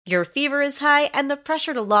Your fever is high and the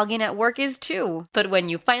pressure to log in at work is too. But when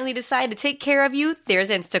you finally decide to take care of you, there's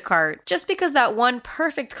Instacart. Just because that one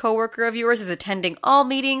perfect coworker of yours is attending all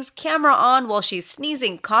meetings, camera on while she's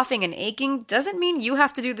sneezing, coughing, and aching, doesn't mean you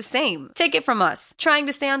have to do the same. Take it from us. Trying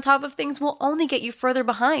to stay on top of things will only get you further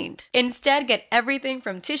behind. Instead, get everything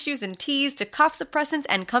from tissues and teas to cough suppressants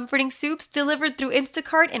and comforting soups delivered through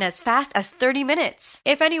Instacart in as fast as 30 minutes.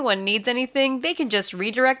 If anyone needs anything, they can just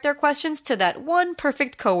redirect their questions to that one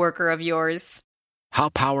perfect coworker of yours. How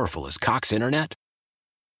powerful is Cox Internet?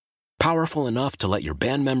 Powerful enough to let your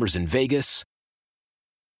band members in Vegas,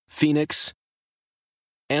 Phoenix,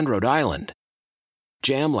 and Rhode Island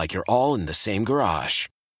jam like you're all in the same garage.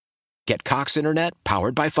 Get Cox Internet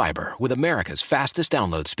powered by fiber with America's fastest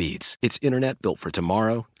download speeds. It's internet built for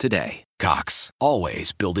tomorrow, today. Cox,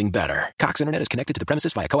 always building better. Cox Internet is connected to the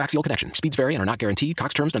premises via coaxial connection. Speeds vary and are not guaranteed.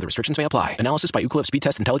 Cox terms and other restrictions may apply. Analysis by Ookla Speed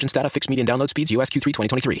Test Intelligence Data. Fixed median download speeds. US Q3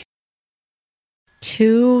 2023.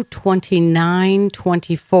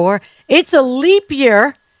 2/29/24. It's a leap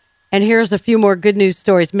year. And here's a few more good news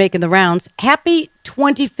stories making the rounds. Happy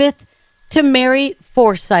 25th to Mary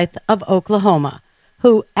Forsyth of Oklahoma,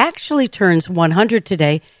 who actually turns 100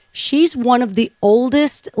 today. She's one of the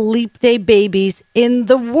oldest leap day babies in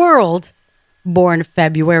the world, born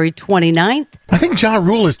February 29th. I think Ja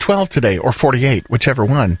Rule is 12 today, or 48, whichever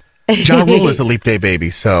one. Ja Rule is a leap day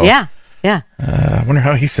baby, so... Yeah. I wonder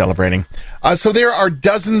how he's celebrating. So there are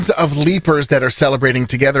dozens of leapers that are celebrating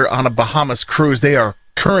together on a Bahamas cruise. They are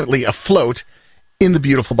currently afloat in the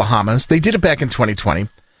beautiful Bahamas. They did it back in 2020.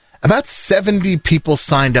 About 70 people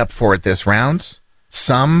signed up for it this round.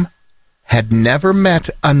 Some had never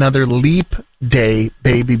met another leap day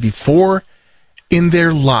baby before in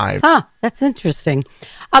their lives. That's interesting.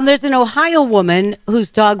 There's an Ohio woman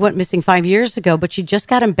whose dog went missing 5 years ago, but she just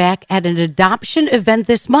got him back at an adoption event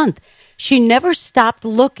this month. She never stopped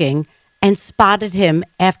looking and spotted him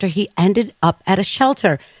after he ended up at a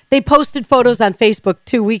shelter. They posted photos on Facebook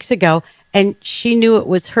 2 weeks ago, and she knew it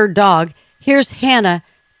was her dog. Here's Hannah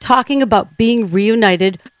talking about being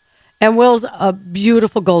reunited. And Will's a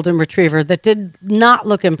beautiful golden retriever that did not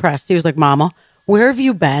look impressed. He was like, Mama, where have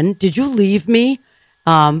you been? Did you leave me?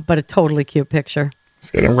 But a totally cute picture.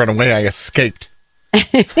 So I didn't run away. I escaped.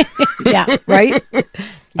 Yeah, right?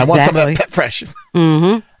 I want some of that Pet Fresh.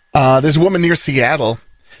 Mm-hmm. There's a woman near Seattle.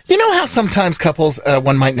 You know how sometimes couples,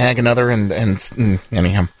 one might nag another, and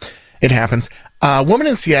anyhow, it happens. A woman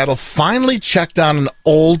in Seattle finally checked on an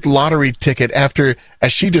old lottery ticket after,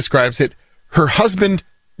 as she describes it, her husband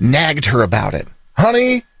nagged her about it.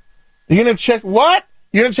 Honey, you going to check what?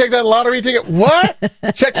 You going to check that lottery ticket? What?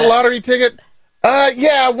 Check the lottery ticket?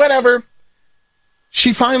 Yeah, whatever.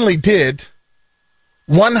 She finally did.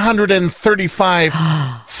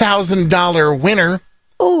 $135,000 winner.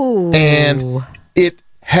 Ooh. And it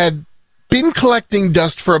had been collecting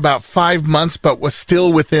dust for about 5 months, but was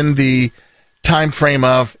still within the time frame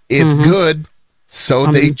of it's good. So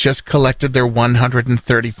they just collected their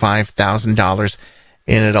 $135,000.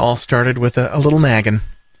 And it all started with a little nagging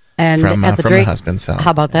from the husband. So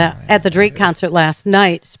how about that? At the Drake concert last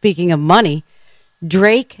night, speaking of money,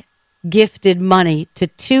 Drake gifted money to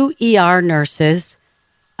 2 ER nurses,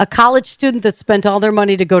 a college student that spent all their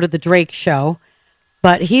money to go to the Drake show,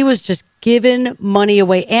 but he was just giving money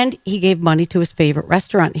away, and he gave money to his favorite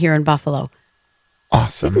restaurant here in Buffalo.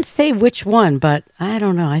 Awesome. Didn't say which one, but I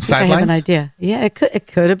don't know. I think I have an idea. Yeah, it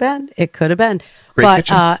could have been. It could have been. Great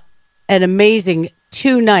kitchen. An amazing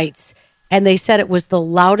 2 nights. And they said it was the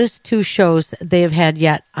loudest 2 shows they have had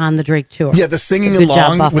yet on the Drake tour. Yeah, the singing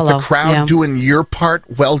along with the crowd doing your part,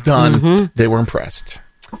 well done. Mm-hmm. They were impressed.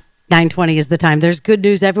 9:20 is the time. There's good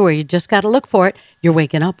news everywhere. You just got to look for it. You're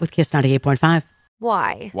waking up with Kiss 98.5.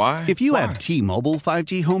 Why? If you have T-Mobile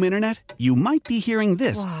 5G home internet, you might be hearing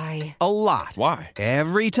this a lot. Why?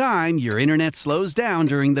 Every time your internet slows down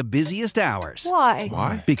during the busiest hours.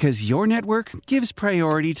 Why? Because your network gives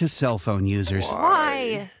priority to cell phone users.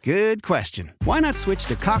 Why? Good question. Why not switch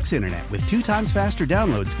to Cox Internet with 2 times faster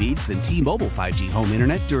download speeds than T-Mobile 5G home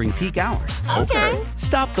internet during peak hours? Okay.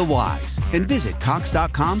 Stop the whys and visit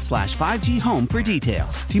cox.com/5G home for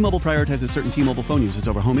details. T-Mobile prioritizes certain T-Mobile phone users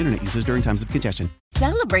over home internet users during times of congestion.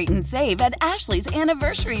 Celebrate and save at Ashley's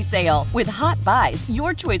Anniversary Sale. With Hot Buys,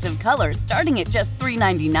 your choice of colors starting at just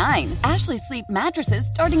 $3.99. Ashley Sleep mattresses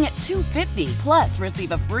starting at $2.50. Plus,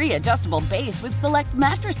 receive a free adjustable base with select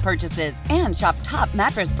mattress purchases. And shop top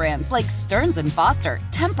mattress brands like Stearns & Foster,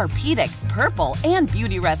 Tempur-Pedic, Purple, and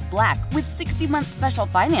Beautyrest Black with 60-month special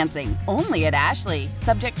financing. Only at Ashley.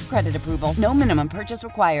 Subject to credit approval. No minimum purchase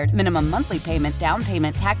required. Minimum monthly payment, down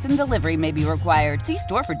payment, tax, and delivery may be required. See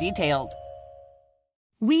store for details.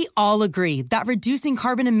 We all agree that reducing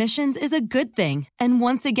carbon emissions is a good thing. And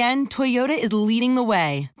once again, Toyota is leading the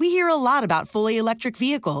way. We hear a lot about fully electric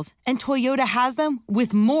vehicles, and Toyota has them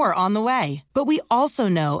with more on the way. But we also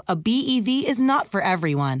know a BEV is not for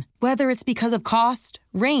everyone. Whether it's because of cost,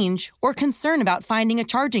 range, or concern about finding a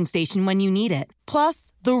charging station when you need it.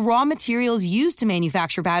 Plus, the raw materials used to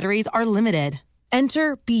manufacture batteries are limited.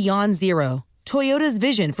 Enter Beyond Zero, Toyota's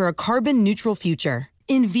vision for a carbon-neutral future.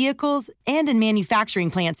 In vehicles and in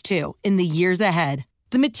manufacturing plants, too, in the years ahead.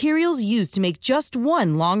 The materials used to make just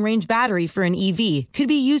one long-range battery for an EV could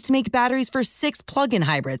be used to make batteries for 6 plug-in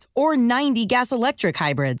hybrids or 90 gas-electric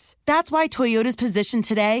hybrids. That's why Toyota's position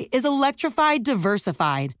today is electrified,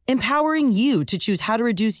 diversified, empowering you to choose how to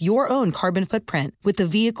reduce your own carbon footprint with the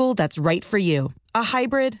vehicle that's right for you. A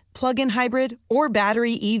hybrid, plug-in hybrid, or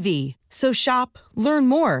battery EV. So shop, learn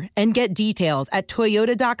more, and get details at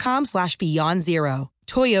toyota.com/beyondzero.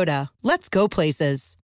 Toyota, let's go places.